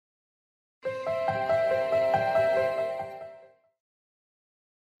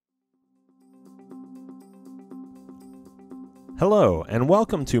Hello, and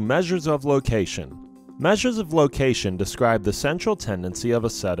welcome to Measures of Location. Measures of location describe the central tendency of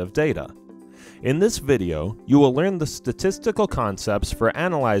a set of data. In this video, you will learn the statistical concepts for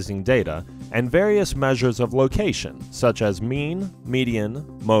analyzing data and various measures of location, such as mean, median,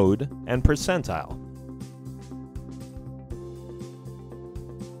 mode, and percentile.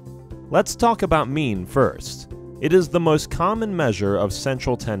 Let's talk about mean first. It is the most common measure of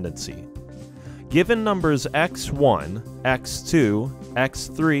central tendency. Given numbers x1, x2,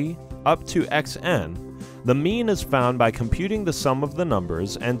 x3, up to xn, the mean is found by computing the sum of the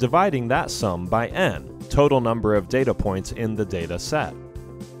numbers and dividing that sum by n, total number of data points in the data set.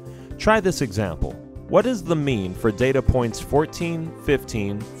 Try this example. What is the mean for data points 14,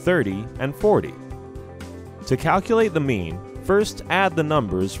 15, 30, and 40? To calculate the mean, first add the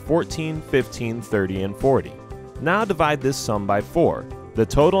numbers 14, 15, 30, and 40. Now divide this sum by 4, the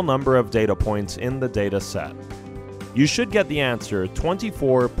total number of data points in the data set. You should get the answer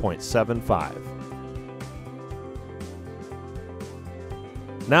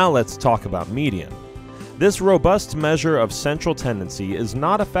 24.75. Now let's talk about median. This robust measure of central tendency is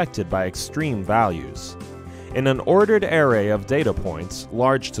not affected by extreme values. In an ordered array of data points,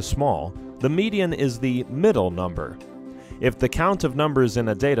 large to small, the median is the middle number. If the count of numbers in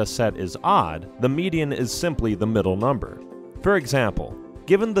a data set is odd, the median is simply the middle number. For example,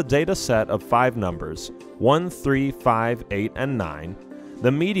 given the data set of 5 numbers, 1, 3, 5, 8, and 9,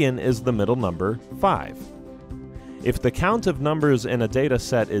 the median is the middle number, 5. If the count of numbers in a data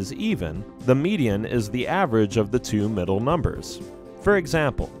set is even, the median is the average of the two middle numbers. For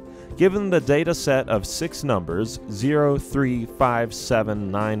example, given the data set of 6 numbers, 0, 3, 5,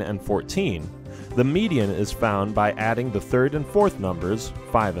 7, 9, and 14, the median is found by adding the third and fourth numbers,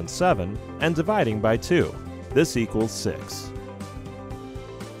 5 and 7, and dividing by 2. This equals 6.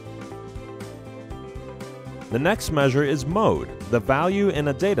 The next measure is mode, the value in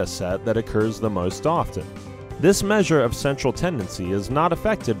a data set that occurs the most often. This measure of central tendency is not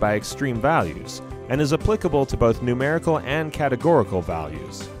affected by extreme values and is applicable to both numerical and categorical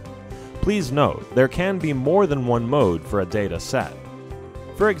values. Please note, there can be more than one mode for a data set.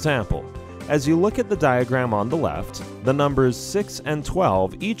 For example, as you look at the diagram on the left, the numbers 6 and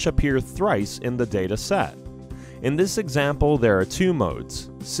 12 each appear thrice in the data set. In this example, there are two modes,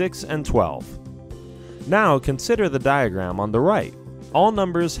 6 and 12. Now consider the diagram on the right. All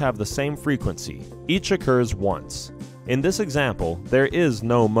numbers have the same frequency. Each occurs once. In this example, there is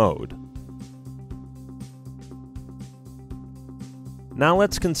no mode. Now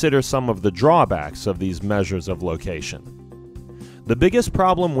let's consider some of the drawbacks of these measures of location. The biggest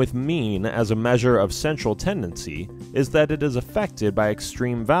problem with mean as a measure of central tendency is that it is affected by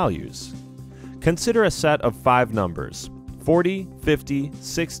extreme values. Consider a set of 5 numbers, 40, 50,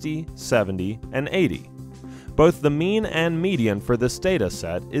 60, 70, and 80. Both the mean and median for this data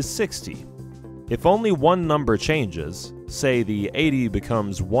set is 60. If only one number changes, say the 80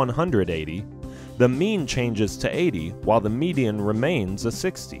 becomes 180, the mean changes to 80 while the median remains a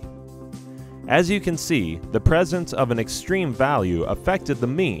 60. As you can see, the presence of an extreme value affected the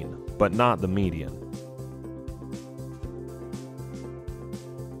mean, but not the median.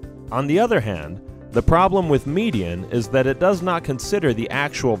 On the other hand, the problem with median is that it does not consider the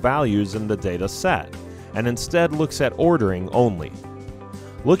actual values in the data set, and instead looks at ordering only.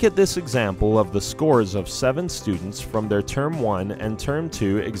 Look at this example of the scores of 7 students from their Term 1 and Term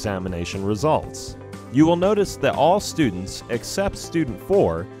 2 examination results. You will notice that all students, except Student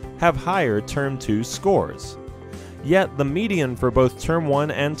 4, have higher Term 2 scores. Yet the median for both Term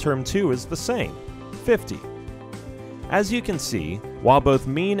 1 and Term 2 is the same, 50. As you can see, while both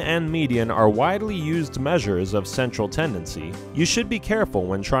mean and median are widely used measures of central tendency, you should be careful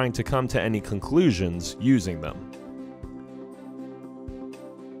when trying to come to any conclusions using them.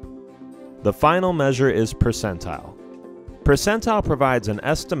 The final measure is percentile. Percentile provides an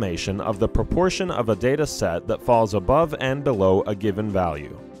estimation of the proportion of a data set that falls above and below a given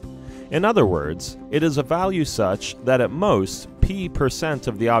value. In other words, it is a value such that at most p%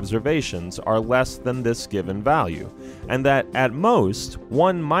 of the observations are less than this given value, and that at most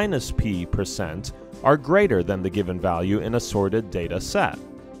 1 minus p% are greater than the given value in a sorted data set.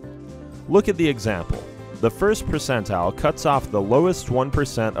 Look at the example. The first percentile cuts off the lowest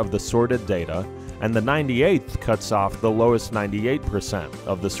 1% of the sorted data, and the 98th cuts off the lowest 98%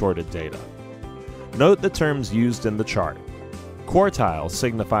 of the sorted data. Note the terms used in the chart. Quartile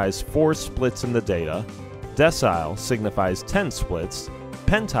signifies 4 splits in the data, decile signifies 10 splits,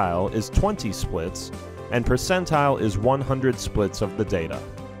 pentile is 20 splits, and percentile is 100 splits of the data.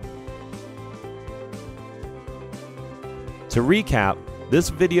 To recap, This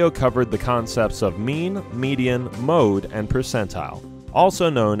video covered the concepts of mean, median, mode, and percentile, also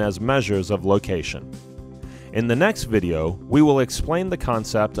known as measures of location. In the next video, we will explain the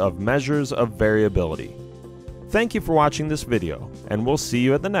concept of measures of variability. Thank you for watching this video, and we'll see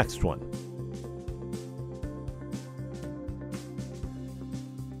you at the next one.